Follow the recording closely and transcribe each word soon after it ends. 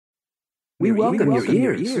We welcome your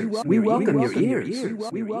ears. We welcome your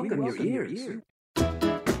ears. We welcome your ears.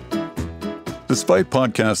 Despite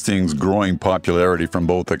podcasting's growing popularity from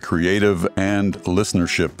both a creative and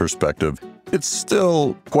listenership perspective, it's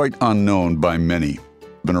still quite unknown by many.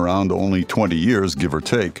 Been around only 20 years, give or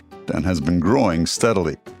take, and has been growing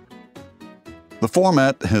steadily. The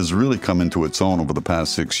format has really come into its own over the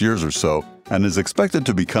past 6 years or so, and is expected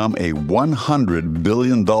to become a $100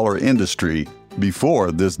 billion industry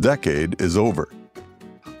before this decade is over.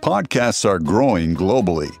 Podcasts are growing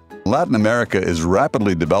globally. Latin America is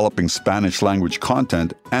rapidly developing Spanish-language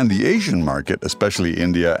content, and the Asian market, especially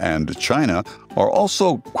India and China, are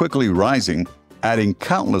also quickly rising, adding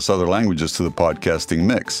countless other languages to the podcasting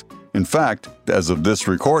mix. In fact, as of this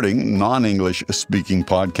recording, non-English speaking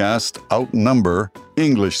podcasts outnumber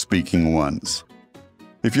English-speaking ones.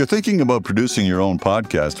 If you're thinking about producing your own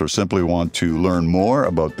podcast or simply want to learn more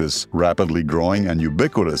about this rapidly growing and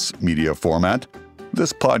ubiquitous media format,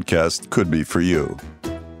 this podcast could be for you.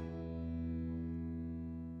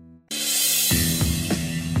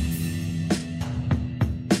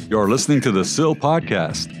 You're listening to the SIL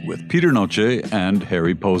Podcast with Peter Noce and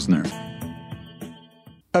Harry Posner.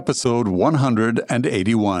 Episode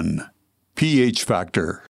 181, pH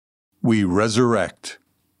Factor. We resurrect.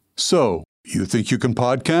 So, you think you can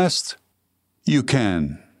podcast? You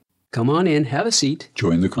can. Come on in, have a seat.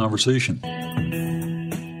 Join the conversation.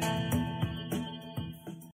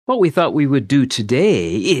 What we thought we would do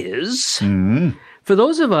today is... For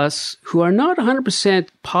those of us who are not 100%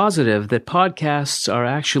 positive that podcasts are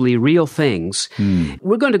actually real things,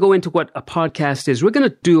 we're going to go into what a podcast is. We're going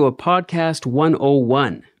to do a podcast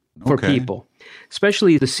 101 for people,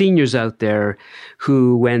 especially the seniors out there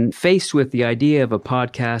who, when faced with the idea of a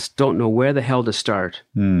podcast, don't know where the hell to start,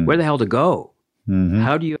 where the hell to go,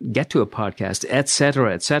 how do you get to a podcast, et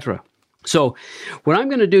cetera, et cetera. So what I'm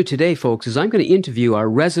going to do today, folks, is I'm going to interview our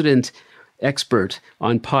resident expert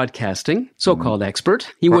on podcasting, so-called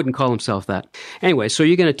expert. He wouldn't call himself that. Anyway, so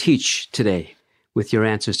you're going to teach today with your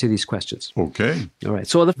answers to these questions. Okay. All right.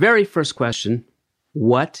 So the very first question,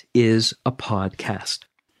 what is a podcast?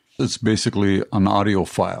 It's basically an audio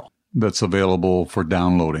file that's available for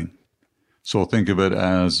downloading. So think of it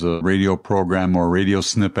as a radio program or radio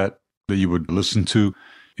snippet that you would listen to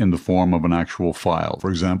in the form of an actual file. For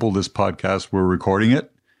example, this podcast, we're recording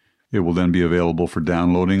it. It will then be available for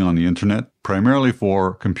downloading on the internet, primarily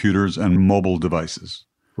for computers and mobile devices.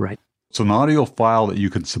 Right. It's an audio file that you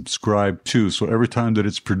can subscribe to. So every time that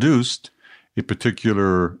it's produced, a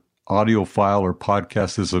particular audio file or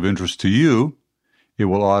podcast is of interest to you, it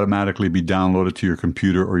will automatically be downloaded to your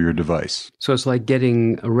computer or your device. So it's like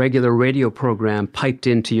getting a regular radio program piped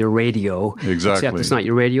into your radio. Exactly. Except it's not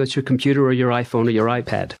your radio, it's your computer or your iPhone or your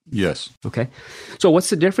iPad. Yes. Okay. So what's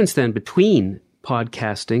the difference then between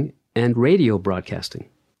podcasting and radio broadcasting?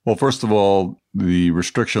 Well, first of all, the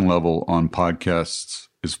restriction level on podcasts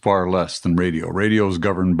is far less than radio. Radio is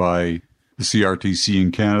governed by the CRTC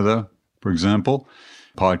in Canada, for example.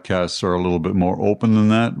 Podcasts are a little bit more open than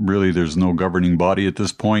that. Really, there's no governing body at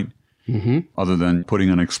this point. Other than putting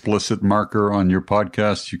an explicit marker on your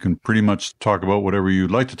podcast, you can pretty much talk about whatever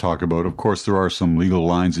you'd like to talk about. Of course, there are some legal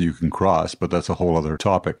lines that you can cross, but that's a whole other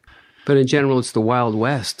topic. But in general, it's the Wild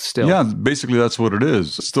West still. Yeah, basically that's what it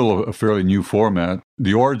is. It's still a fairly new format.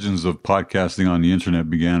 The origins of podcasting on the internet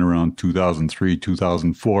began around 2003,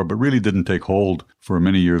 2004, but really didn't take hold for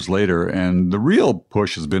many years later. And the real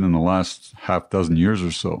push has been in the last half dozen years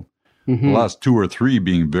or so. The last 2 or 3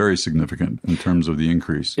 being very significant in terms of the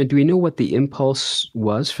increase. And do we know what the impulse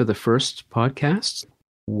was for the first podcast?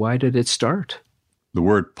 Why did it start? The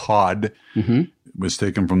word pod was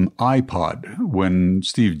taken from iPod when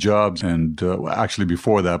Steve Jobs and actually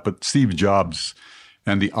before that, but Steve Jobs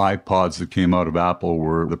and the iPods that came out of Apple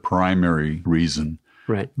were the primary reason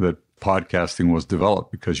that podcasting was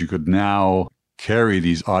developed, because you could now carry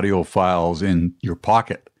these audio files in your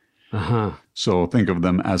pocket. So think of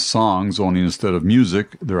them as songs, only instead of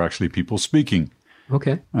music, they're actually people speaking.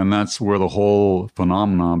 Okay. And that's where the whole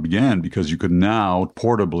phenomenon began, because you could now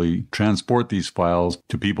portably transport these files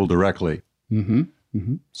to people directly.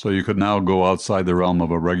 So you could now go outside the realm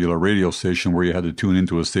of a regular radio station where you had to tune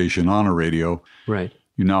into a station on a radio. Right.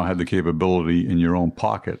 You now had the capability in your own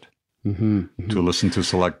pocket to listen to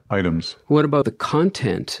select items. What about the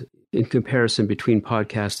content in comparison between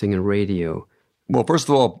podcasting and radio? Well, first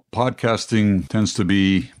of all, podcasting tends to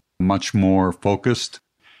be much more focused.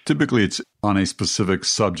 Typically, it's on a specific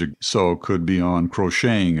subject. So it could be on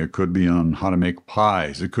crocheting, it could be on how to make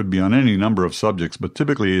pies, it could be on any number of subjects, but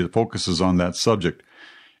typically it focuses on that subject.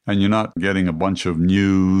 And you're not getting a bunch of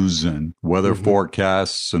news and weather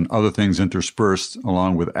forecasts and other things interspersed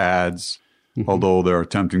along with ads. although they're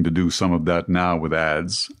attempting to do some of that now with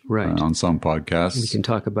ads on some podcasts. We can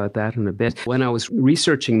talk about that in a bit. When I was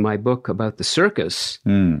researching my book about the circus,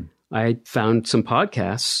 I found some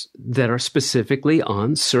podcasts that are specifically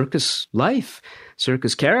on circus life,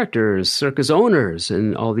 circus characters, circus owners,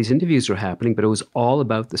 and all these interviews were happening, but it was all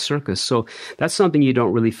about the circus. So that's something you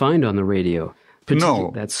don't really find on the radio.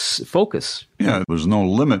 No. That's focus. Yeah, there's no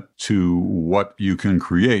limit to what you can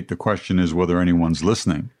create. The question is whether anyone's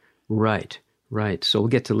listening. Right. So we'll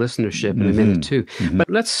get to listenership in a minute too. But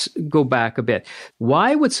let's go back a bit.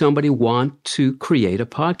 Why would somebody want to create a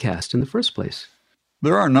podcast in the first place?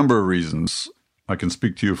 There are a number of reasons. I can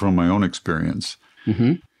speak to you from my own experience.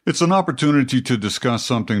 It's an opportunity to discuss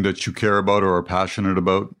something that you care about or are passionate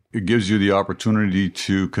about. It gives you the opportunity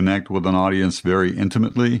to connect with an audience very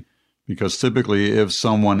intimately, because typically if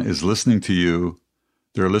someone is listening to you,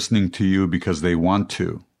 they're listening to you because they want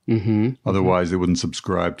to. Otherwise, they wouldn't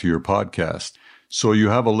subscribe to your podcast. So you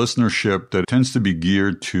have a listenership that tends to be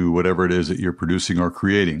geared to whatever it is that you're producing or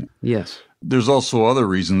creating. Yes. There's also other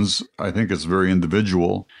reasons. I think it's very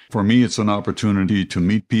individual. For me, it's an opportunity to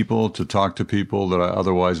meet people, to talk to people that I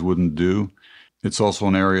otherwise wouldn't do. It's also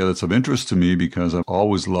an area that's of interest to me because I've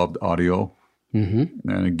always loved audio.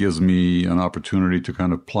 And it gives me an opportunity to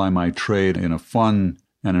kind of ply my trade in a fun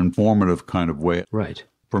and informative kind of way. Right.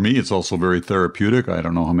 For me, it's also very therapeutic. I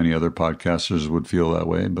don't know how many other podcasters would feel that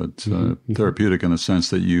way, but therapeutic in the sense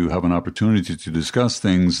that you have an opportunity to discuss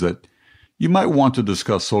things that you might want to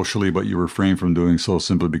discuss socially, but you refrain from doing so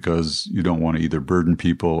simply because you don't want to either burden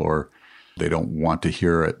people or they don't want to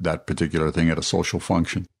hear that particular thing at a social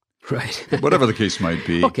function. Right. Whatever the case might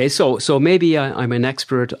be. Okay, so maybe I'm an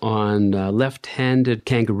expert on left-handed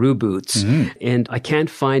kangaroo boots, and I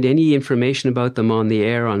can't find any information about them on the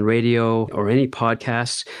air, on radio, or any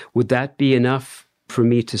podcasts. Would that be enough for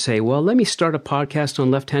me to say, well, let me start a podcast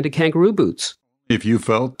on left-handed kangaroo boots? If you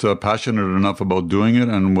felt passionate enough about doing it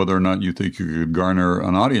and whether or not you think you could garner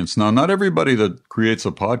an audience. Now, not everybody that creates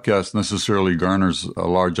a podcast necessarily garners a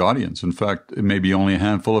large audience. In fact, it may be only a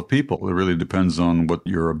handful of people. It really depends on what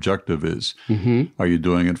your objective is. Are you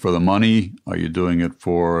doing it for the money? Are you doing it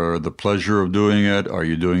for the pleasure of doing it? Are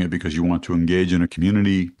you doing it because you want to engage in a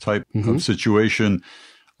community type of situation?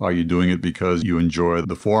 Are you doing it because you enjoy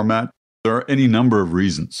the format? There are any number of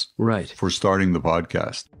reasons for starting the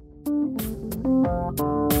podcast.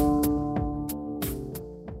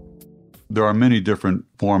 There are many different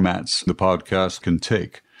formats the podcast can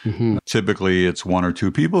take. Typically, it's one or two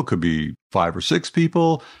people, could be 5 or 6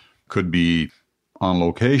 people, could be on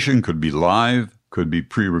location, could be live, could be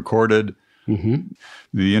pre-recorded.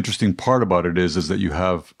 The interesting part about it is that you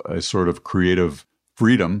have a sort of creative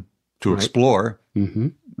freedom to explore.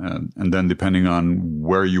 And then depending on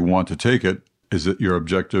where you want to take it, is it your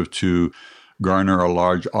objective to garner a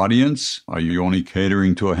large audience? Are you only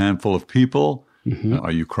catering to a handful of people?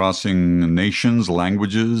 Are you crossing nations,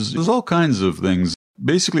 languages? There's all kinds of things.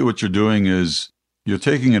 Basically, what you're doing is you're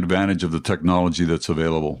taking advantage of the technology that's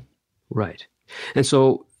available. Right. And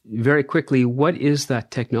so very quickly, what is that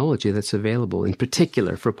technology that's available in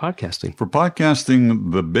particular for podcasting? For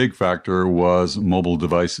podcasting, the big factor was mobile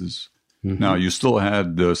devices. Now, you still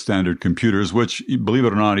had standard computers, which, believe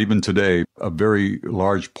it or not, even today, a very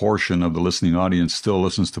large portion of the listening audience still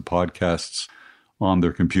listens to podcasts on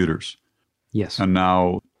their computers. Yes. And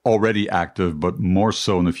now already active, but more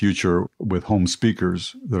so in the future with home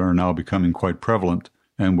speakers that are now becoming quite prevalent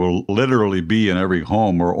and will literally be in every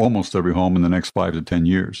home or almost every home in the next 5 to 10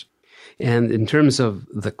 years. And in terms of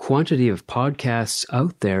the quantity of podcasts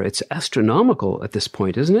out there, it's astronomical at this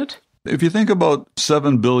point, isn't it? If you think about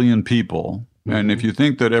 7 billion people, and if you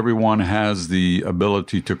think that everyone has the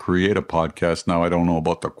ability to create a podcast, now I don't know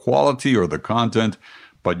about the quality or the content,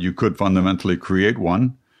 but you could fundamentally create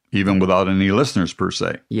one, even without any listeners per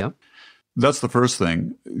se. Yep. That's the first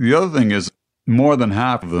thing. The other thing is more than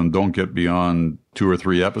half of them don't get beyond 2 or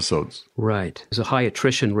 3 episodes. Right. There's a high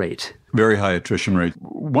attrition rate. Very high attrition rate.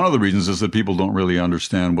 One of the reasons is that people don't really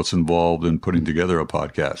understand what's involved in putting together a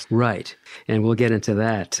podcast. Right. And we'll get into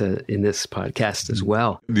that in this podcast as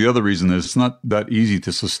well. The other reason is it's not that easy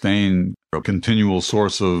to sustain a continual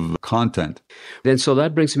source of content. And so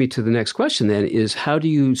that brings me to the next question then, is how do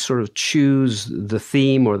you sort of choose the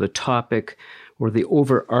theme or the topic or the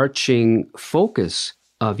overarching focus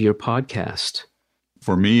of your podcast?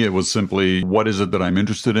 For me, it was simply, what is it that I'm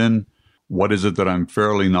interested in? What is it that I'm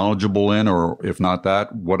fairly knowledgeable in? Or if not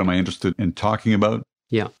that, what am I interested in talking about?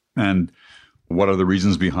 Yeah. And what are the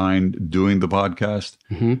reasons behind doing the podcast?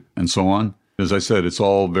 And so on. As I said, it's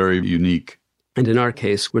all very unique. And in our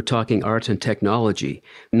case, we're talking art and technology.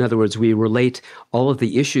 In other words, we relate all of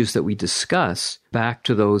the issues that we discuss back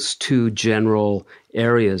to those two general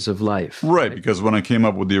areas of life. Right, because when I came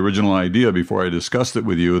up with the original idea before I discussed it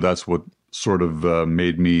with you, that's what sort of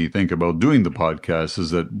made me think about doing the podcast,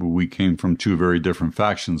 is that we came from two very different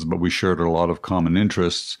factions, but we shared a lot of common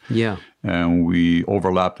interests. Yeah. And we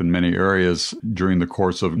overlapped in many areas during the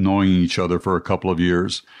course of knowing each other for a couple of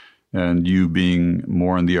years. And you being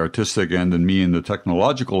more on the artistic end and me in the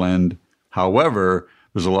technological end. However,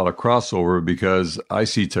 there's a lot of crossover because I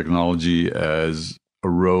see technology as a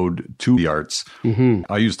road to the arts. Mm-hmm.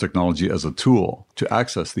 I use technology as a tool to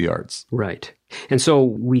access the arts. Right. And so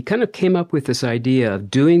we kind of came up with this idea of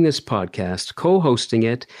doing this podcast, co-hosting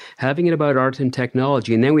it, having it about art and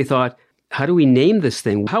technology. And then we thought, how do we name this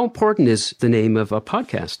thing? How important is the name of a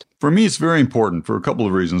podcast? For me, it's very important for a couple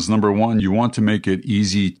of reasons. Number one, you want to make it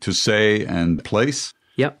easy to say and place.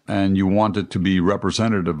 Yep. And you want it to be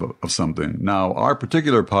representative of something. Now, our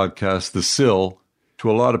particular podcast, The Sill, to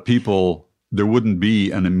a lot of people, there wouldn't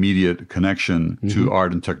be an immediate connection to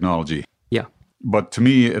art and technology. Yeah. But to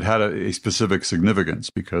me, it had a specific significance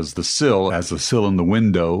because the sill, as a sill in the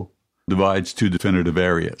window, divides two definitive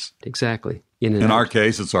areas. Exactly. In our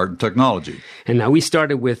case, it's art and technology. And now we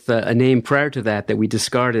started with a name prior to that we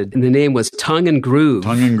discarded. And the name was Tongue and Groove.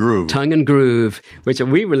 Tongue and Groove. Tongue and Groove, which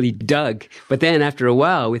we really dug. But then after a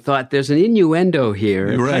while, we thought there's an innuendo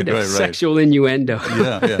here. Right. Sexual innuendo.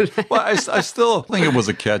 Yeah. Well, I still think it was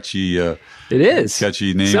a catchy it is.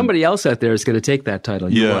 Catchy name. Somebody else out there is going to take that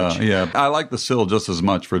title. Yeah. I like the sill just as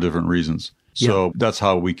much for different reasons. So that's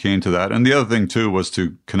how we came to that. And the other thing, too, was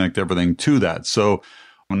to connect everything to that. So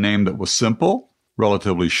a name that was simple,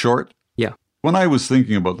 relatively short. Yeah. When I was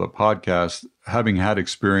thinking about the podcast, having had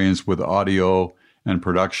experience with audio and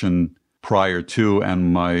production prior to,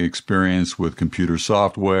 and my experience with computer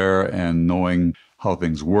software and knowing how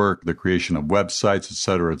things work, the creation of websites,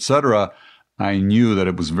 et cetera, I knew that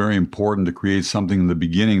it was very important to create something in the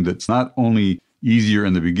beginning that's not only easier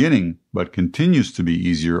in the beginning, but continues to be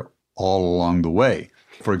easier all along the way.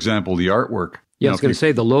 For example, the artwork. Yeah, I was going to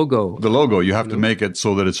say the logo. The logo, you have to make it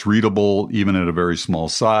so that it's readable even at a very small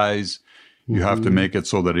size. You have to make it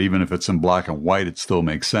so that even if it's in black and white, it still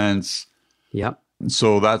makes sense. Yep.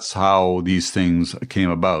 So that's how these things came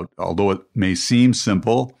about. Although it may seem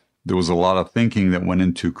simple, there was a lot of thinking that went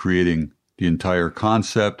into creating the entire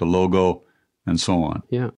concept, the logo, and so on.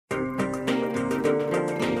 Yeah.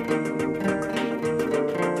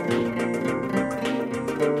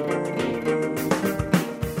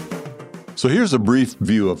 So here's a brief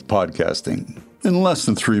view of podcasting in less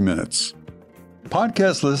than 3 minutes.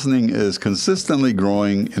 Podcast listening is consistently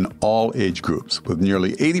growing in all age groups, with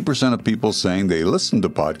nearly 80% of people saying they listen to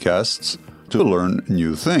podcasts to learn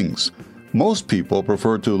new things. Most people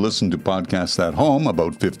prefer to listen to podcasts at home,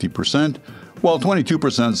 about 50%, while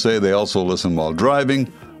 22% say they also listen while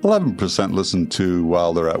driving, 11% listen to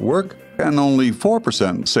while they're at work, and only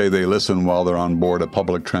 4% say they listen while they're on board a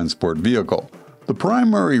public transport vehicle. The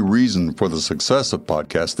primary reason for the success of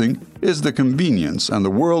podcasting is the convenience and the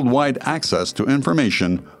worldwide access to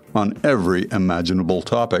information on every imaginable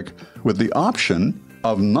topic, with the option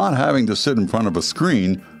of not having to sit in front of a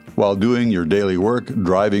screen while doing your daily work,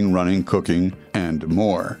 driving, running, cooking, and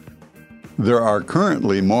more. There are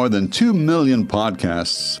currently more than 2 million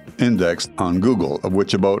podcasts indexed on Google, of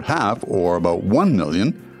which about half, or about 1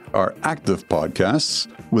 million, are active podcasts,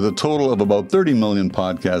 with a total of about 30 million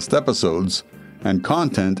podcast episodes and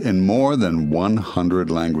content in more than 100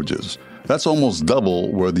 languages. That's almost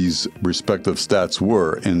double where these respective stats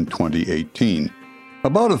were in 2018.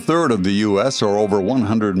 About a third of the U.S., or over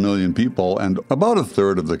 100 million people, and about a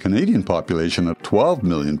third of the Canadian population of 12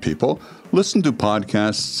 million people listen to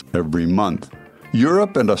podcasts every month.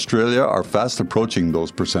 Europe and Australia are fast approaching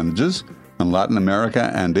those percentages, and Latin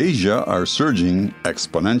America and Asia are surging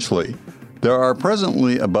exponentially. There are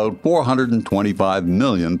presently about 425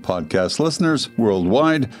 million podcast listeners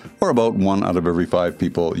worldwide, or about 1 out of every 5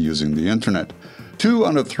 people using the internet. 2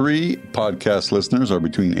 out of 3 podcast listeners are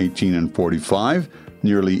between 18 and 45,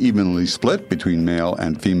 nearly evenly split between male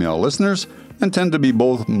and female listeners, and tend to be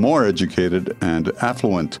both more educated and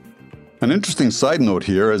affluent. An interesting side note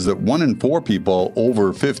here is that 1 in 4 people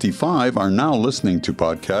over 55 are now listening to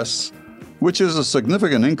podcasts, which is a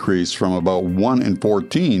significant increase from about 1 in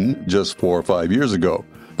 14 just 4 or 5 years ago.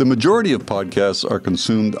 The majority of podcasts are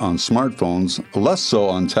consumed on smartphones, less so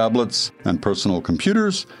on tablets and personal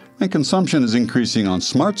computers, and consumption is increasing on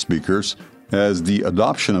smart speakers as the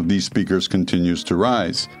adoption of these speakers continues to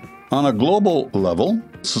rise. On a global level,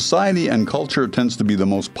 society and culture tends to be the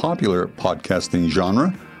most popular podcasting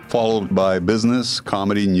genre, followed by business,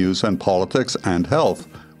 comedy, news, and politics, and health,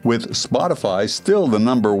 with Spotify still the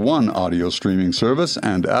 #1 audio streaming service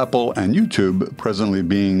and Apple and YouTube presently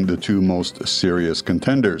being the two most serious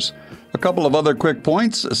contenders. A couple of other quick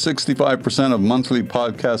points. 65% of monthly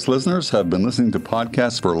podcast listeners have been listening to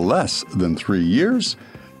podcasts for less than 3 years.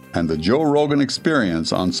 And the Joe Rogan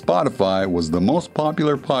Experience on Spotify was the most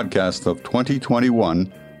popular podcast of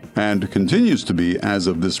 2021 and continues to be as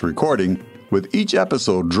of this recording, with each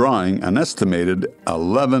episode drawing an estimated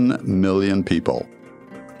 11 million people.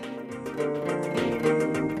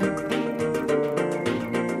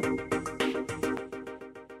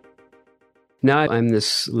 Now I'm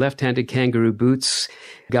this left-handed kangaroo boots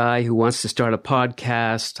guy who wants to start a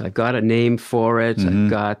podcast. I've got a name for it. I've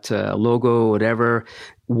got a logo, whatever.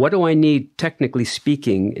 What do I need, technically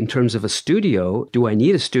speaking, in terms of a studio? Do I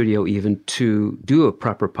need a studio even to do a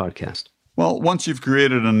proper podcast? Well, once you've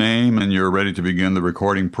created a name and you're ready to begin the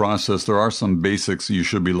recording process, there are some basics you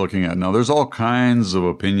should be looking at. Now, there's all kinds of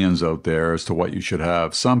opinions out there as to what you should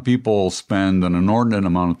have. Some people spend an inordinate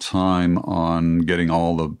amount of time on getting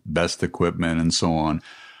all the best equipment and so on.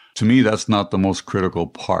 To me, that's not the most critical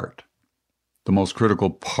part. The most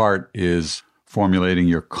critical part is formulating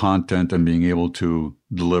your content and being able to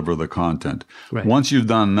deliver the content. Right. Once you've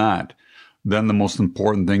done that, then the most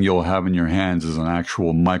important thing you'll have in your hands is an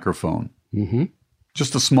actual microphone. Mm-hmm.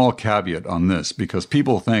 Just a small caveat on this, because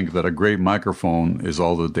people think that a great microphone is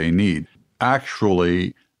all that they need.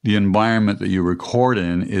 Actually, the environment that you record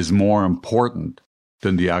in is more important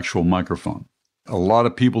than the actual microphone. A lot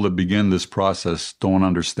of people that begin this process don't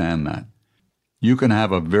understand that. You can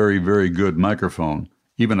have a very, very good microphone,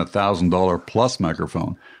 even $1,000 plus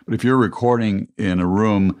microphone. But if you're recording in a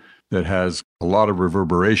room that has a lot of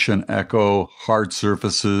reverberation, echo, hard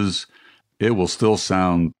surfaces, it will still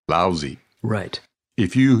sound lousy. Right.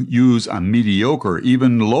 If you use a mediocre,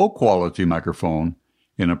 even low-quality microphone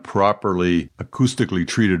in a properly acoustically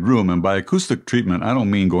treated room, and by acoustic treatment, I don't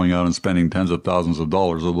mean going out and spending tens of thousands of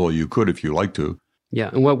dollars, although you could if you like to. Yeah,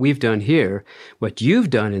 and what we've done here, what you've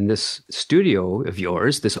done in this studio of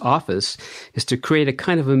yours, this office, is to create a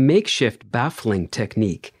kind of a makeshift baffling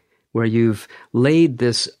technique where you've laid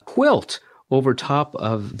this quilt over top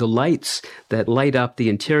of the lights that light up the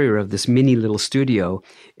interior of this mini little studio.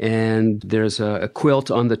 And there's a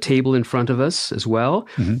quilt on the table in front of us as well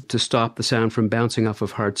to stop the sound from bouncing off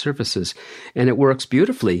of hard surfaces. And it works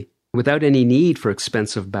beautifully without any need for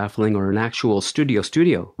expensive baffling or an actual studio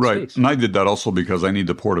Right. space. And I did that also because I need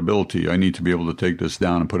the portability. I need to be able to take this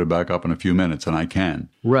down and put it back up in a few minutes, and I can.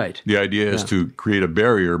 Right. The idea is to create a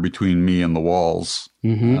barrier between me and the walls,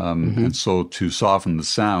 and so to soften the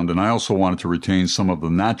sound. And I also wanted to retain some of the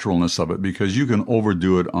naturalness of it, because you can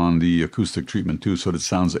overdo it on the acoustic treatment too, so that it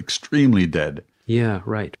sounds extremely dead. Yeah,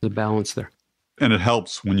 right. The balance there. And it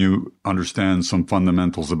helps when you understand some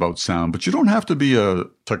fundamentals about sound. But you don't have to be a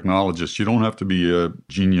technologist. You don't have to be a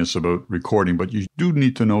genius about recording, but you do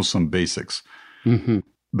need to know some basics. The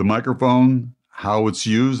microphone, how it's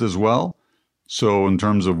used as well. So in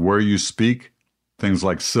terms of where you speak, things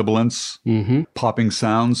like sibilants, popping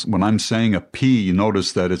sounds. When I'm saying a P, you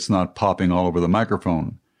notice that it's not popping all over the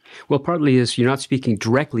microphone. Well, partly is you're not speaking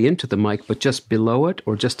directly into the mic, but just below it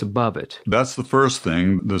or just above it. That's the first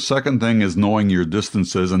thing. The second thing is knowing your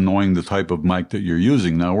distances and knowing the type of mic that you're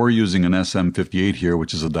using. Now, we're using an SM58 here,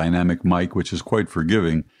 which is a dynamic mic, which is quite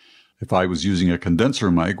forgiving. If I was using a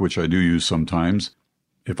condenser mic, which I do use sometimes,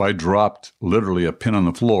 if I dropped literally a pin on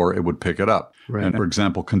the floor, it would pick it up. Right. And for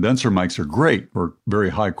example, condenser mics are great for very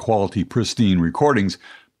high quality, pristine recordings,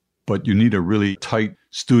 but you need a really tight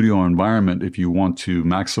studio environment if you want to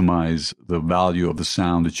maximize the value of the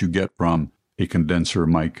sound that you get from a condenser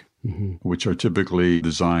mic, which are typically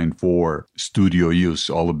designed for studio use.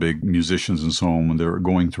 All the big musicians and so on, when they're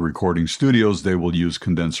going to recording studios, they will use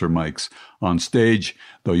condenser mics. On stage,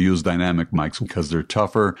 they'll use dynamic mics because they're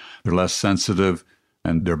tougher, they're less sensitive,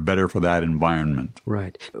 and they're better for that environment.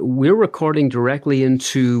 Right. We're recording directly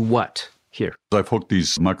into what here? I've hooked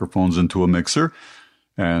these microphones into a mixer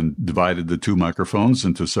and divided the two microphones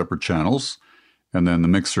into separate channels. And then the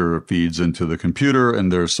mixer feeds into the computer,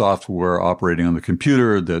 and there's software operating on the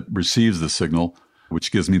computer that receives the signal,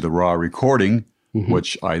 which gives me the raw recording,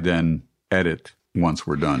 which I then edit once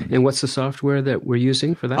we're done. And what's the software that we're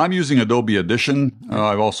using for that? I'm using Adobe Audition.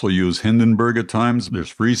 I've also used Hindenburg at times. There's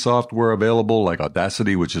free software available like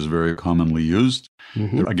Audacity, which is very commonly used.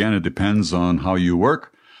 Again, it depends on how you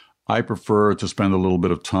work. I prefer to spend a little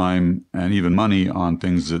bit of time and even money on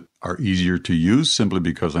things that are easier to use, simply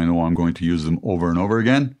because I know I'm going to use them over and over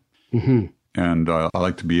again. And I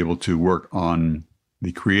like to be able to work on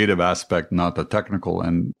the creative aspect, not the technical.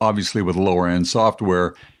 And obviously with lower end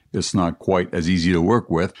software, it's not quite as easy to work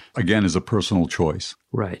with, again, is a personal choice.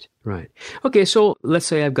 Right. Okay, so let's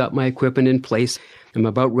say I've got my equipment in place. I'm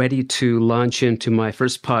about ready to launch into my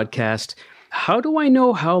first podcast. How do I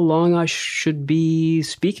know how long I should be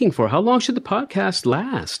speaking for? How long should the podcast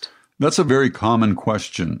last? That's a very common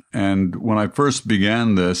question. And when I first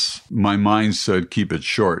began this, my mind said, keep it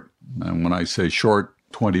short. And when I say short,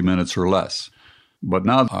 20 minutes or less. But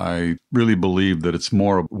now I really believe that it's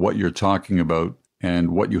more of what you're talking about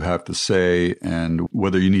and what you have to say and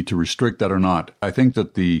whether you need to restrict that or not. I think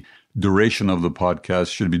that the duration of the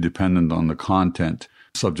podcast should be dependent on the content,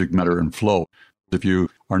 subject matter, and flow. If you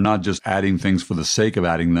are not just adding things for the sake of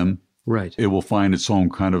adding them, right, it will find its own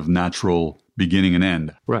kind of natural beginning and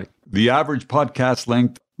end. Right. The average podcast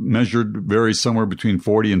length measured varies somewhere between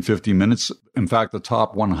 40 and 50 minutes. In fact, the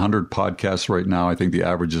top 100 podcasts right now, I think the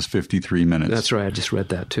average is 53 minutes. That's right. I just read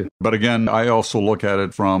that too. But again, I also look at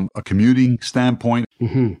it from a commuting standpoint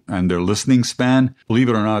and their listening span. Believe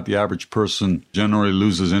it or not, the average person generally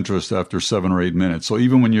loses interest after 7 or 8 minutes. So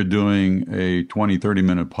even when you're doing a 20,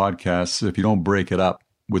 30-minute podcast, if you don't break it up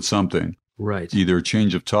with something, right, either a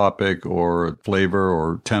change of topic or flavor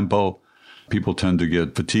or tempo, people tend to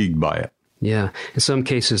get fatigued by it. Yeah. In some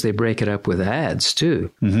cases, they break it up with ads, too.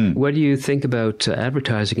 What do you think about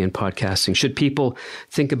advertising in podcasting? Should people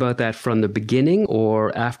think about that from the beginning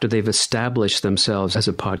or after they've established themselves as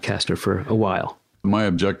a podcaster for a while? My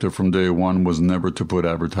objective from day one was never to put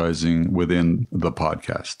advertising within the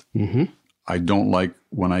podcast. I don't like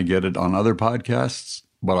when I get it on other podcasts,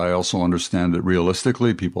 but I also understand that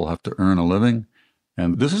realistically, people have to earn a living.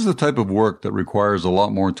 And this is the type of work that requires a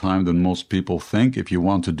lot more time than most people think if you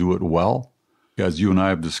want to do it well. As you and I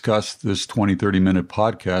have discussed, this 20, 30-minute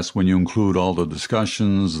podcast, when you include all the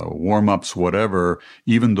discussions, warm-ups, whatever,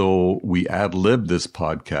 even though we ad-lib this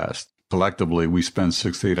podcast, collectively we spend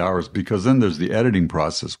 6 to 8 hours because then there's the editing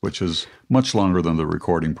process, which is much longer than the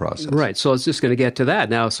recording process. Right. So I was just going to get to that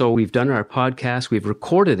now. So we've done our podcast, we've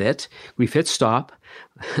recorded it, we've hit stop.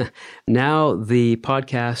 Now the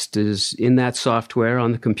podcast is in that software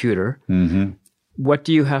on the computer. What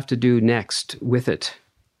do you have to do next with it?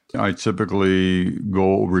 I typically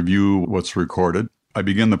go review what's recorded. I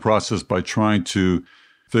begin the process by trying to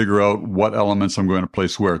figure out what elements I'm going to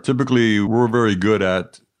place where. Typically, we're very good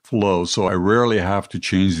at flow, so I rarely have to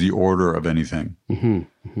change the order of anything.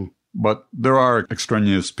 But there are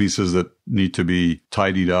extraneous pieces that need to be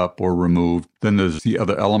tidied up or removed. Then there's the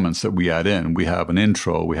other elements that we add in. We have an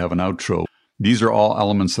intro, we have an outro. These are all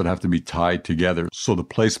elements that have to be tied together. So the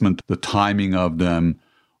placement, the timing of them,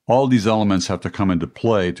 all these elements have to come into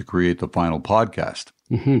play to create the final podcast.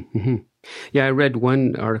 Yeah, I read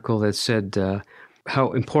one article that said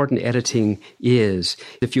how important editing is.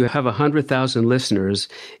 If you have 100,000 listeners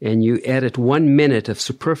and you edit 1 minute of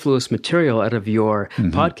superfluous material out of your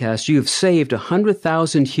podcast, you've saved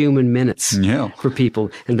 100,000 human minutes for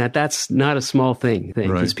people. And that's not a small thing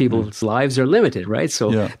because people's lives are limited, right?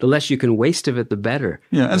 So the less you can waste of it, the better.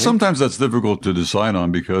 Yeah, and sometimes that's difficult to decide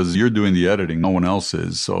on because you're doing the editing, no one else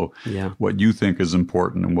is. So what you think is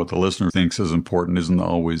important and what the listener thinks is important isn't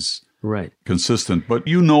always consistent. But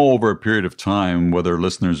you know over a period of time whether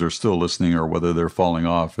listeners are still listening or whether they're falling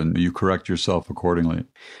off, and you correct yourself accordingly.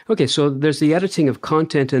 Okay, so there's the editing of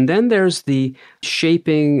content, and then there's the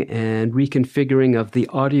shaping and reconfiguring of the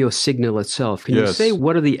audio signal itself. Can you say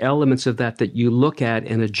what are the elements of that you look at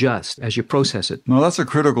and adjust as you process it? No, that's a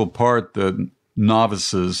critical part that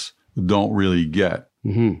novices don't really get,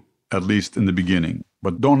 at least in the beginning.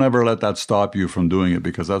 But don't ever let that stop you from doing it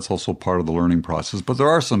because that's also part of the learning process. But there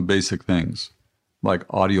are some basic things like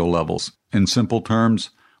audio levels. In simple terms,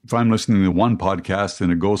 if I'm listening to one podcast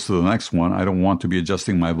and it goes to the next one, I don't want to be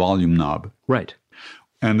adjusting my volume knob. Right.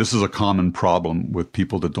 And this is a common problem with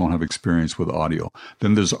people that don't have experience with audio.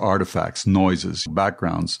 Then there's artifacts, noises,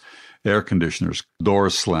 backgrounds, air conditioners,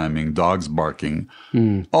 doors slamming, dogs barking,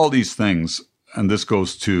 all these things. And this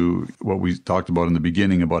goes to what we talked about in the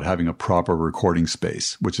beginning about having a proper recording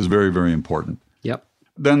space, which is very, very important. Yep.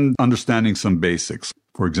 Then understanding some basics.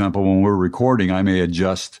 For example, when we're recording, I may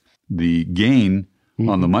adjust the gain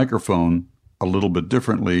on the microphone a little bit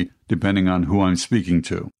differently depending on who I'm speaking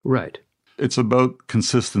to. Right. It's about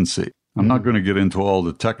consistency. I'm not going to get into all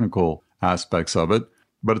the technical aspects of it,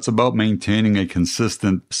 but it's about maintaining a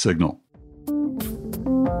consistent signal.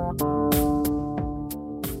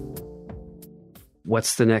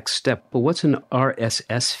 What's the next step? Well, what's an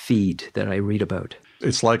RSS feed that I read about?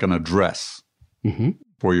 It's like an address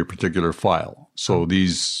for your particular file. So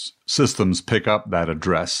these systems pick up that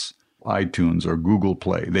address, iTunes or Google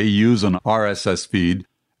Play. They use an RSS feed,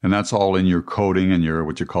 And that's all in your coding and your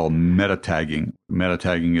what you call meta tagging. Meta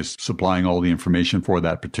tagging is supplying all the information for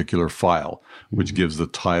that particular file, which gives the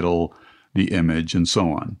title, the image, and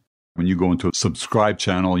so on. When you go into a subscribe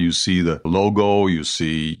channel, you see the logo, you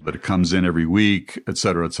see that it comes in every week, et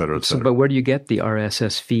cetera, et cetera, et cetera. But where do you get the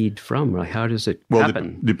RSS feed from? How does it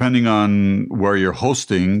happen? Depending on where you're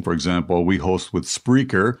hosting, for example, we host with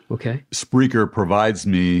Spreaker. Okay. Spreaker provides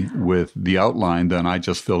me with the outline, then I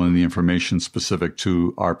just fill in the information specific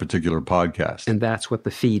to our particular podcast. And that's what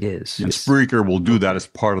the feed is. And Spreaker will do that as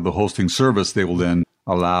part of the hosting service. They will then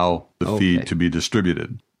allow the feed to be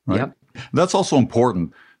distributed. Right? Yep. That's also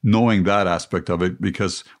important, knowing that aspect of it,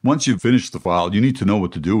 because once you've finished the file, you need to know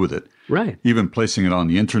what to do with it. Right. Even placing it on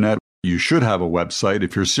the internet. You should have a website.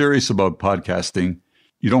 If you're serious about podcasting,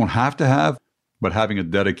 you don't have to have, but having a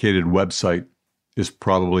dedicated website is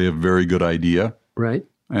probably a very good idea. Right.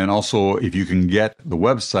 And also, if you can get the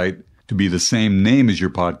website to be the same name as your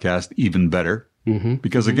podcast, even better.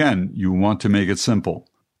 Because again, you want to make it simple.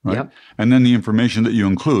 Right? Yep. And then the information that you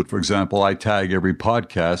include. For example, I tag every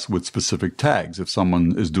podcast with specific tags. If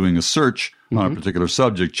someone is doing a search on a particular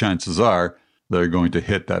subject, chances are they're going to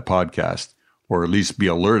hit that podcast or at least be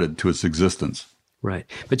alerted to its existence. Right.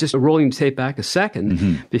 But just rolling the tape back a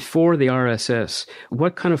second, before the RSS,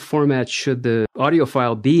 what kind of format should the audio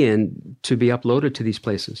file be in to be uploaded to these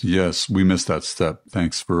places? Yes, we missed that step.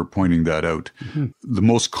 Thanks for pointing that out. The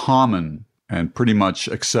most common and pretty much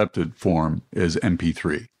accepted form is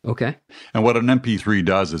MP3. Okay. And what an MP3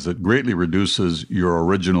 does is it greatly reduces your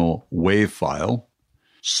original WAV file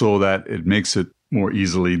so that it makes it more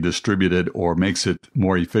easily distributed or makes it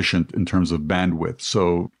more efficient in terms of bandwidth.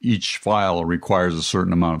 So each file requires a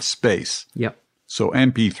certain amount of space. Yep. So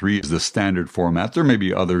MP3 is the standard format. There may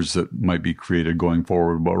be others that might be created going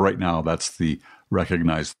forward, but right now that's the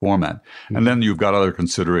recognized format. And then you've got other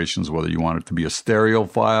considerations, whether you want it to be a stereo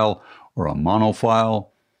file or a mono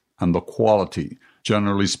file, and the quality.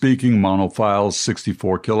 Generally speaking, mono files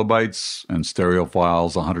 64 kilobytes and stereo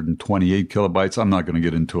files 128 kilobytes. I'm not going to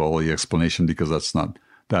get into all the explanation because that's not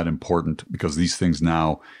that important, because these things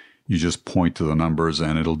now, you just point to the numbers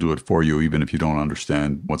and it'll do it for you even if you don't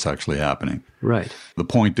understand what's actually happening. Right. The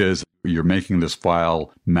point is you're making this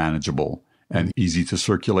file manageable and easy to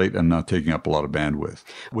circulate and not taking up a lot of bandwidth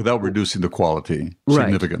without reducing the quality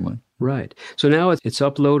significantly. Right. So now it's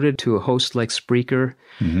uploaded to a host like Spreaker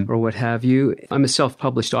or what have you. I'm a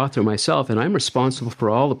self-published author myself, and I'm responsible for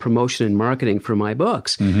all the promotion and marketing for my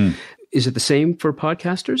books. Is it the same for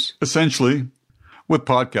podcasters? Essentially, with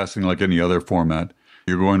podcasting, like any other format,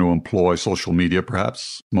 you're going to employ social media,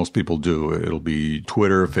 perhaps. Most people do. It'll be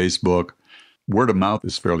Twitter, Facebook. Word of mouth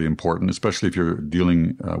is fairly important, especially if you're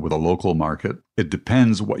dealing with a local market. It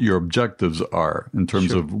depends what your objectives are in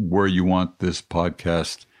terms of where you want this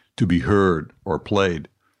podcast to be heard or played.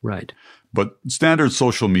 Right. But standard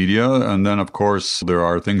social media, and then, of course, there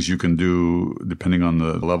are things you can do depending on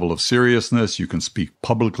the level of seriousness. You can speak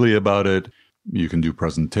publicly about it. You can do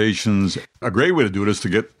presentations. A great way to do it is to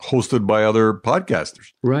get hosted by other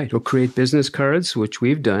podcasters. Right. Or create business cards, which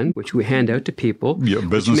we've done, which we hand out to people. Yeah,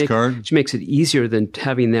 business card. Which makes it easier than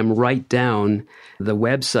having them write down the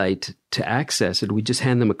website to access it. We just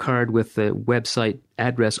hand them a card with the website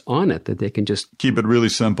address on it that they can just... Keep it really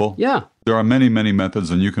simple. Yeah. There are many, many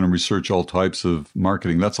methods, and you can research all types of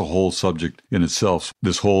marketing. That's a whole subject in itself.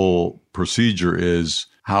 This whole procedure is,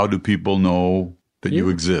 how do people know that you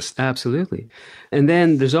exist? Absolutely. And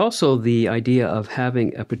then there's also the idea of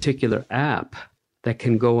having a particular app that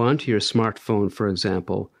can go onto your smartphone, for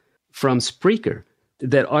example, from Spreaker,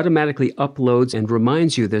 that automatically uploads and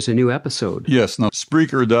reminds you there's a new episode. Yes. Now,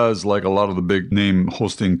 Spreaker does, like a lot of the big name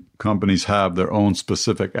hosting companies, have their own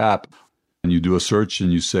specific app. And you do a search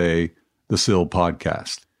and you say, The SIL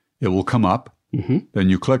Podcast. It will come up. Then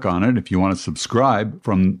you click on it. If you want to subscribe,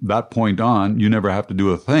 from that point on, you never have to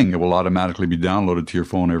do a thing. It will automatically be downloaded to your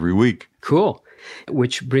phone every week. Cool.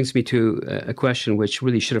 Which brings me to a question which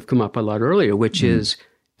really should have come up a lot earlier, which is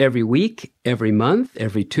every week, every month,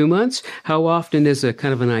 every 2 months? How often is a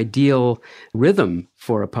kind of an ideal rhythm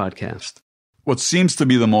for a podcast? What seems to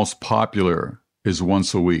be the most popular is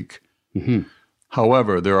once a week.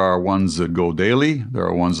 However, there are ones that go daily. There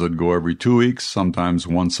are ones that go every 2 weeks, sometimes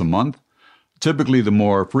once a month. Typically, the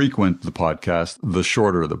more frequent the podcast, the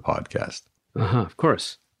shorter the podcast. Of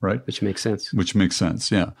course. Right? Which makes sense. Which makes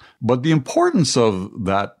sense, yeah. But the importance of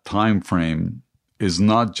that time frame is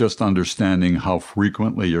not just understanding how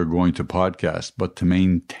frequently you're going to podcast, but to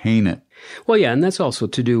maintain it. Well, yeah, and that's also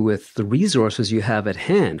to do with the resources you have at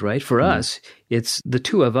hand, right? For us, it's the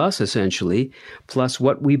two of us, essentially, plus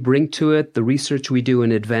what we bring to it, the research we do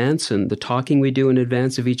in advance and the talking we do in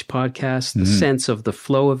advance of each podcast, the sense of the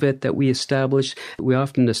flow of it that we establish. We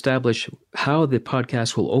often establish how the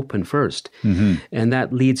podcast will open first, and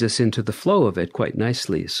that leads us into the flow of it quite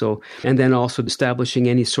nicely. So, and then also establishing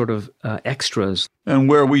any sort of extras. And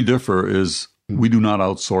where we differ is we do not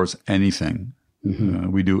outsource anything.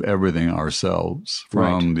 We do everything ourselves,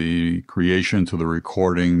 from the creation to the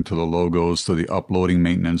recording to the logos to the uploading,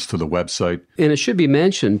 maintenance to the website. And it should be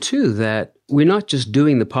mentioned, too, that we're not just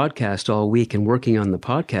doing the podcast all week and working on the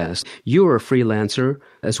podcast. You are a freelancer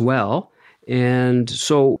as well. And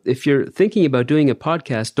so if you're thinking about doing a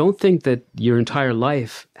podcast, don't think that your entire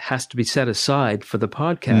life has to be set aside for the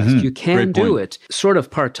podcast. You can do it sort of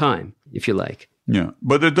part-time, if you like. Yeah,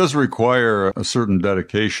 but it does require a certain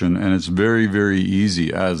dedication, and it's very, very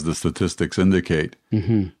easy, as the statistics indicate,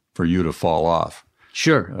 for you to fall off.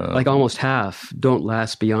 Sure, like almost half don't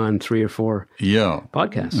last beyond 3 or 4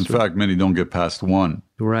 podcasts. In fact, many don't get past 1.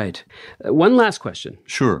 Right. One last question.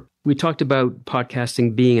 Sure. We talked about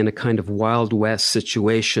podcasting being in a kind of Wild West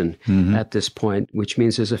situation at this point, which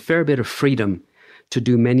means there's a fair bit of freedom to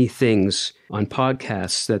do many things on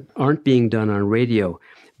podcasts that aren't being done on radio.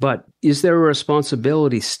 But is there a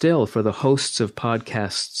responsibility still for the hosts of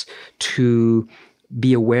podcasts to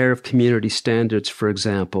be aware of community standards, for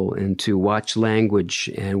example, and to watch language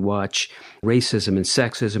and watch racism and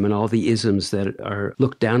sexism and all the isms that are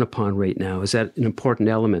looked down upon right now? Is that an important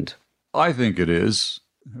element? I think it is.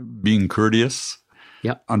 Being courteous,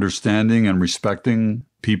 understanding and respecting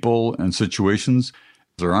people and situations.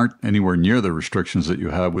 There aren't anywhere near the restrictions that you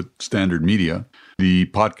have with standard media. The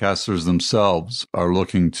podcasters themselves are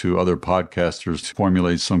looking to other podcasters to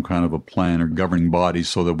formulate some kind of a plan or governing body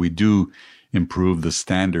so that we do improve the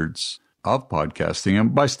standards of podcasting.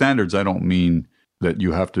 And by standards, I don't mean that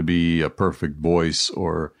you have to be a perfect voice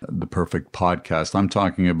or the perfect podcast. I'm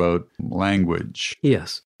talking about language.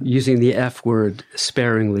 Yes. Using the F word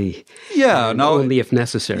sparingly. Only if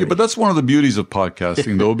necessary. Yeah, but that's one of the beauties of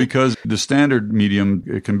podcasting, though, because the standard medium,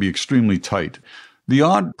 it can be extremely tight. The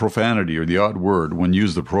odd profanity or the odd word, when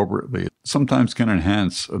used appropriately, sometimes can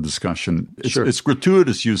enhance a discussion. It's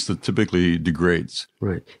gratuitous use that typically degrades.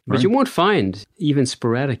 Right. But you won't find even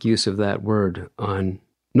sporadic use of that word on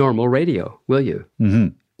normal radio, will you?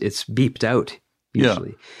 It's beeped out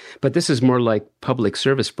usually. But this is more like public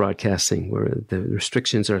service broadcasting where the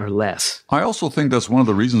restrictions are less. I also think that's one of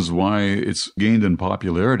the reasons why it's gained in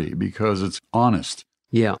popularity, because it's honest.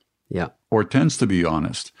 Yeah. Or tends to be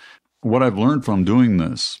honest. What I've learned from doing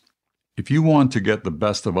this, if you want to get the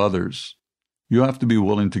best of others, you have to be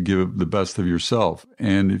willing to give the best of yourself.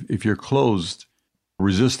 And if you're closed,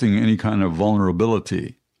 resisting any kind of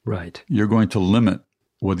vulnerability, you're going to limit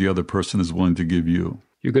what the other person is willing to give you.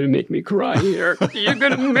 You're going to make me cry here. You're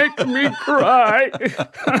going to make me cry.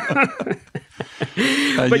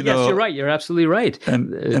 But yes, you're right. You're absolutely right.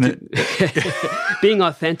 Being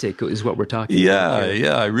authentic is what we're talking about.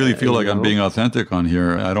 Yeah. I really feel like I'm being authentic on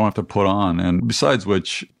here. I don't have to put on. And besides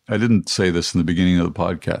which, I didn't say this in the beginning of the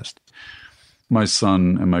podcast. My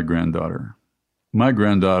son and my granddaughter. My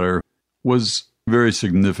granddaughter was very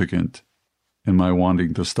significant in my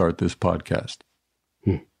wanting to start this podcast.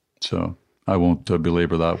 So I won't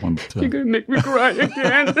belabor that one. But, you're going to make me cry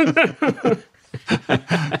again.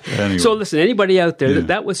 Anyway. So listen, anybody out there,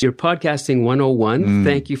 that was your Podcasting 101.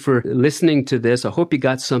 Thank you for listening to this. I hope you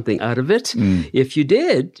got something out of it. If you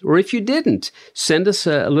did, or if you didn't, send us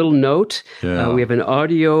a little note. We have an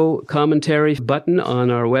audio commentary button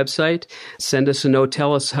on our website. Send us a note.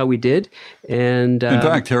 Tell us how we did. And in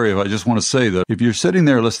fact, Harry, I just want to say that if you're sitting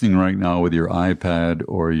there listening right now with your iPad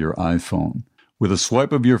or your iPhone, with a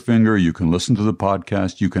swipe of your finger, you can listen to the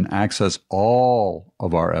podcast. You can access all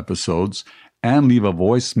of our episodes and leave a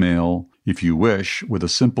voicemail, if you wish, with a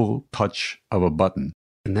simple touch of a button.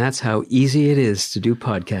 And that's how easy it is to do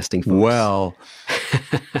podcasting, folks. Well,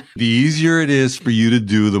 the easier it is for you to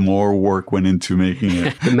do, the more work went into making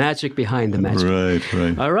it. The magic behind the magic.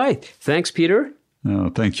 Right. All right. Thanks, Peter. Oh,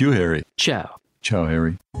 thank you, Harry. Ciao. Ciao,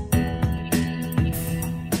 Harry.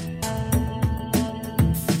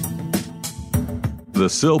 The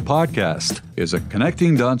SIL Podcast is a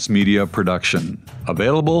Connecting Dots Media production.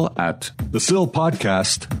 Available at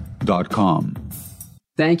thesilpodcast.com.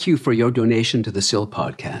 Thank you for your donation to the SIL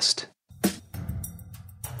Podcast.